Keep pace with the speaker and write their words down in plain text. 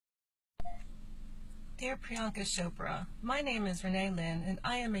Dear Priyanka Chopra, my name is Renee Lynn and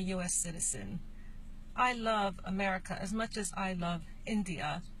I am a U.S. citizen. I love America as much as I love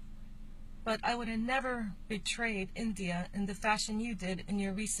India, but I would have never betrayed India in the fashion you did in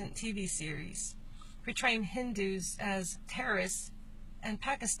your recent TV series, portraying Hindus as terrorists and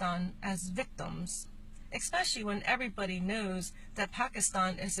Pakistan as victims, especially when everybody knows that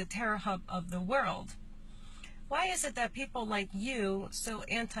Pakistan is the terror hub of the world. Why is it that people like you, so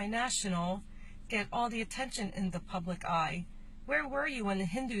anti-national, get all the attention in the public eye? Where were you when the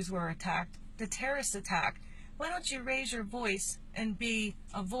Hindus were attacked, the terrorist attack? Why don't you raise your voice and be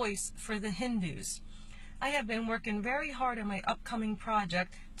a voice for the Hindus? I have been working very hard on my upcoming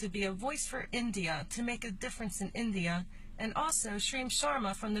project to be a voice for India, to make a difference in India, and also Shreem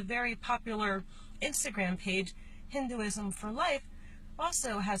Sharma from the very popular Instagram page Hinduism for Life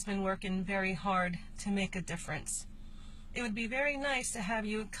also has been working very hard to make a difference. It would be very nice to have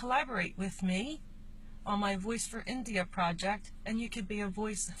you collaborate with me on my Voice for India project, and you could be a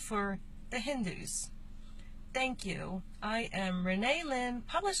voice for the Hindus. Thank you. I am Renee Lynn,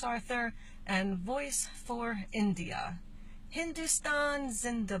 published author and voice for India. Hindustan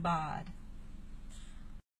Zindabad.